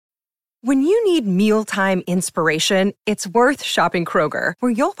When you need mealtime inspiration, it's worth shopping Kroger,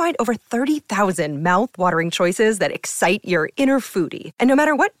 where you'll find over 30,000 mouth-watering choices that excite your inner foodie. And no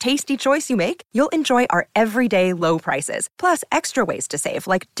matter what tasty choice you make, you'll enjoy our everyday low prices, plus extra ways to save,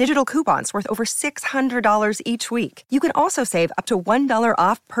 like digital coupons worth over $600 each week. You can also save up to $1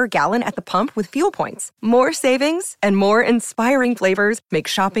 off per gallon at the pump with fuel points. More savings and more inspiring flavors make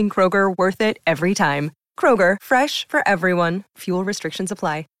shopping Kroger worth it every time. Kroger, fresh for everyone. Fuel restrictions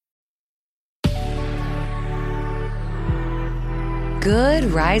apply. Good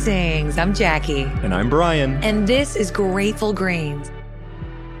risings. I'm Jackie. And I'm Brian. And this is Grateful Grains.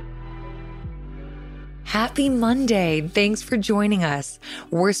 Happy Monday. Thanks for joining us.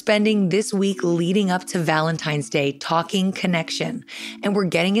 We're spending this week leading up to Valentine's Day talking connection. And we're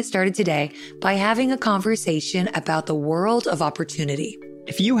getting it started today by having a conversation about the world of opportunity.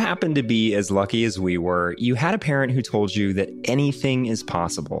 If you happen to be as lucky as we were, you had a parent who told you that anything is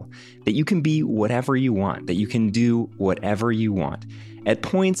possible, that you can be whatever you want, that you can do whatever you want. At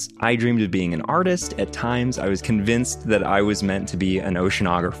points, I dreamed of being an artist. At times, I was convinced that I was meant to be an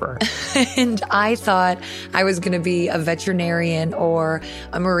oceanographer. And I thought I was going to be a veterinarian or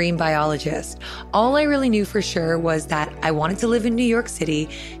a marine biologist. All I really knew for sure was that I wanted to live in New York City,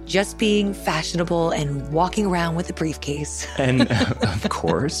 just being fashionable and walking around with a briefcase. And of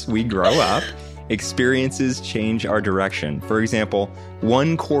course, we grow up. Experiences change our direction. For example,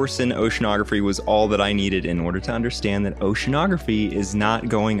 one course in oceanography was all that I needed in order to understand that oceanography is not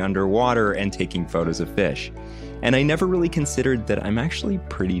going underwater and taking photos of fish. And I never really considered that I'm actually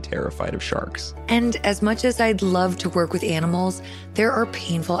pretty terrified of sharks. And as much as I'd love to work with animals, there are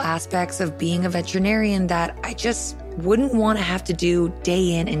painful aspects of being a veterinarian that I just wouldn't want to have to do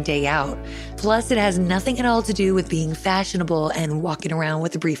day in and day out. Plus, it has nothing at all to do with being fashionable and walking around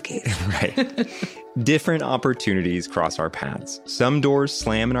with a briefcase. Right. Different opportunities cross our paths. Some doors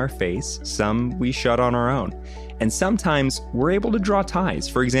slam in our face, some we shut on our own. And sometimes we're able to draw ties.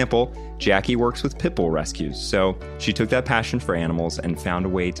 For example, Jackie works with pit bull rescues, so she took that passion for animals and found a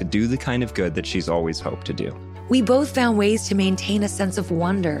way to do the kind of good that she's always hoped to do. We both found ways to maintain a sense of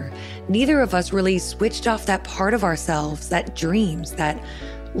wonder. Neither of us really switched off that part of ourselves that dreams, that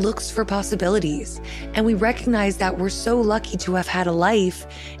looks for possibilities. And we recognize that we're so lucky to have had a life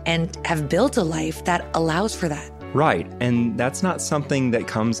and have built a life that allows for that. Right, and that's not something that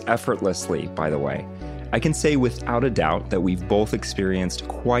comes effortlessly, by the way. I can say without a doubt that we've both experienced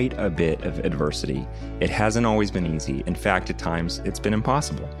quite a bit of adversity. It hasn't always been easy. In fact, at times, it's been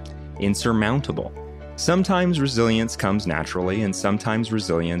impossible, insurmountable. Sometimes resilience comes naturally, and sometimes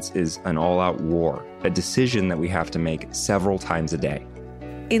resilience is an all-out war, a decision that we have to make several times a day.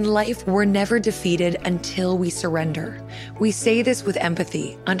 In life, we're never defeated until we surrender. We say this with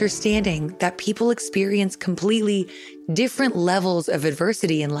empathy, understanding that people experience completely different levels of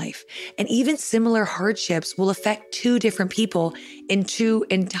adversity in life, and even similar hardships will affect two different people in two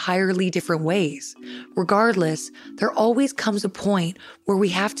entirely different ways. Regardless, there always comes a point where we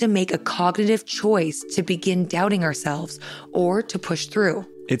have to make a cognitive choice to begin doubting ourselves or to push through.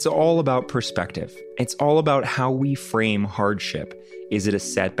 It's all about perspective. It's all about how we frame hardship. Is it a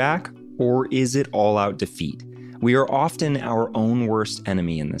setback or is it all-out defeat? We are often our own worst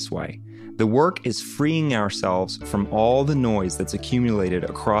enemy in this way. The work is freeing ourselves from all the noise that's accumulated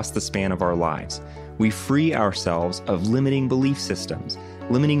across the span of our lives. We free ourselves of limiting belief systems,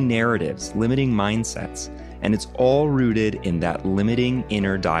 limiting narratives, limiting mindsets, and it's all rooted in that limiting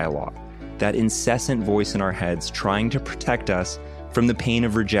inner dialogue, that incessant voice in our heads trying to protect us from the pain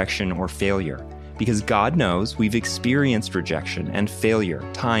of rejection or failure. Because God knows we've experienced rejection and failure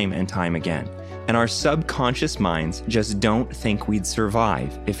time and time again. And our subconscious minds just don't think we'd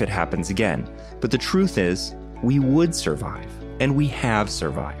survive if it happens again. But the truth is, we would survive, and we have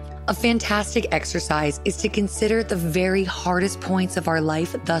survived. A fantastic exercise is to consider the very hardest points of our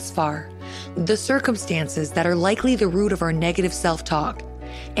life thus far, the circumstances that are likely the root of our negative self-talk,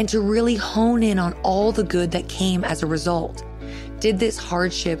 and to really hone in on all the good that came as a result. Did this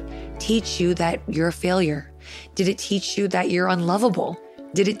hardship teach you that you're a failure? Did it teach you that you're unlovable?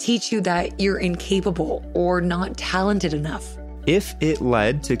 Did it teach you that you're incapable or not talented enough? If it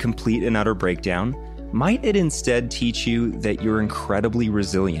led to complete and utter breakdown, might it instead teach you that you're incredibly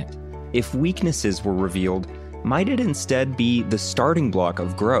resilient? If weaknesses were revealed, might it instead be the starting block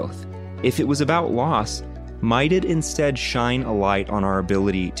of growth? If it was about loss, might it instead shine a light on our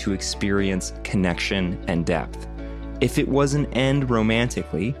ability to experience connection and depth? If it was an end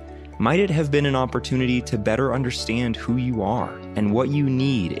romantically, might it have been an opportunity to better understand who you are and what you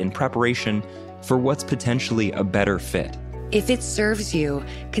need in preparation for what's potentially a better fit? If it serves you,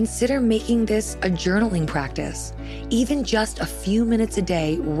 consider making this a journaling practice. Even just a few minutes a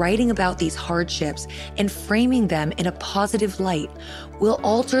day writing about these hardships and framing them in a positive light will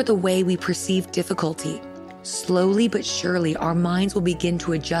alter the way we perceive difficulty. Slowly but surely, our minds will begin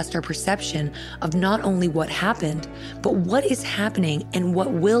to adjust our perception of not only what happened, but what is happening and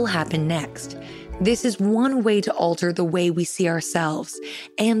what will happen next. This is one way to alter the way we see ourselves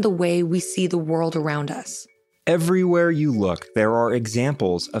and the way we see the world around us. Everywhere you look, there are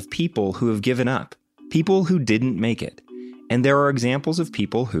examples of people who have given up, people who didn't make it. And there are examples of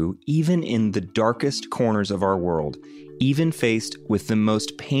people who, even in the darkest corners of our world, even faced with the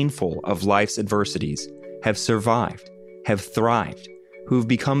most painful of life's adversities, have survived, have thrived, who have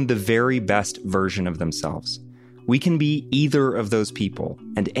become the very best version of themselves. We can be either of those people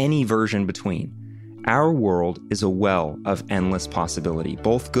and any version between. Our world is a well of endless possibility,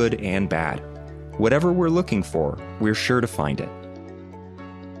 both good and bad. Whatever we're looking for, we're sure to find it.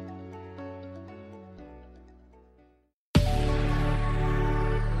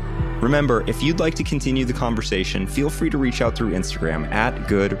 Remember, if you'd like to continue the conversation, feel free to reach out through Instagram at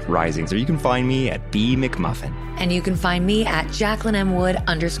Good Risings, or you can find me at B McMuffin. And you can find me at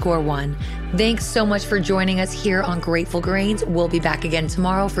JacquelineMWood_1. Thanks so much for joining us here on Grateful Grains. We'll be back again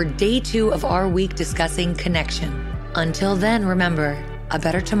tomorrow for day 2 of our week discussing connection. Until then, remember, a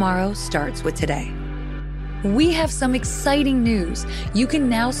better tomorrow starts with today. We have some exciting news. You can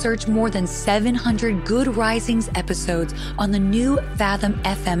now search more than 700 Good Risings episodes on the new Fathom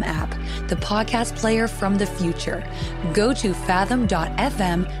FM app, the podcast player from the future. Go to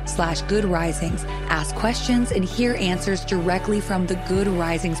fathom.fm/Good Risings, ask questions, and hear answers directly from the Good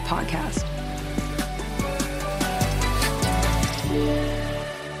Risings podcast.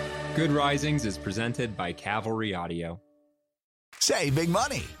 Good Risings is presented by Cavalry Audio. Save big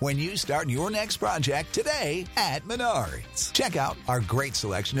money when you start your next project today at Menards. Check out our great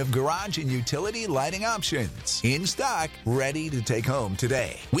selection of garage and utility lighting options. In stock, ready to take home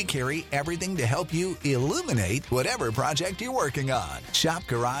today. We carry everything to help you illuminate whatever project you're working on. Shop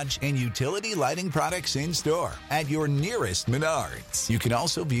garage and utility lighting products in store at your nearest Menards. You can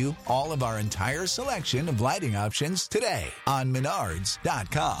also view all of our entire selection of lighting options today on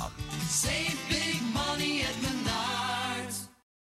Menards.com. Save big money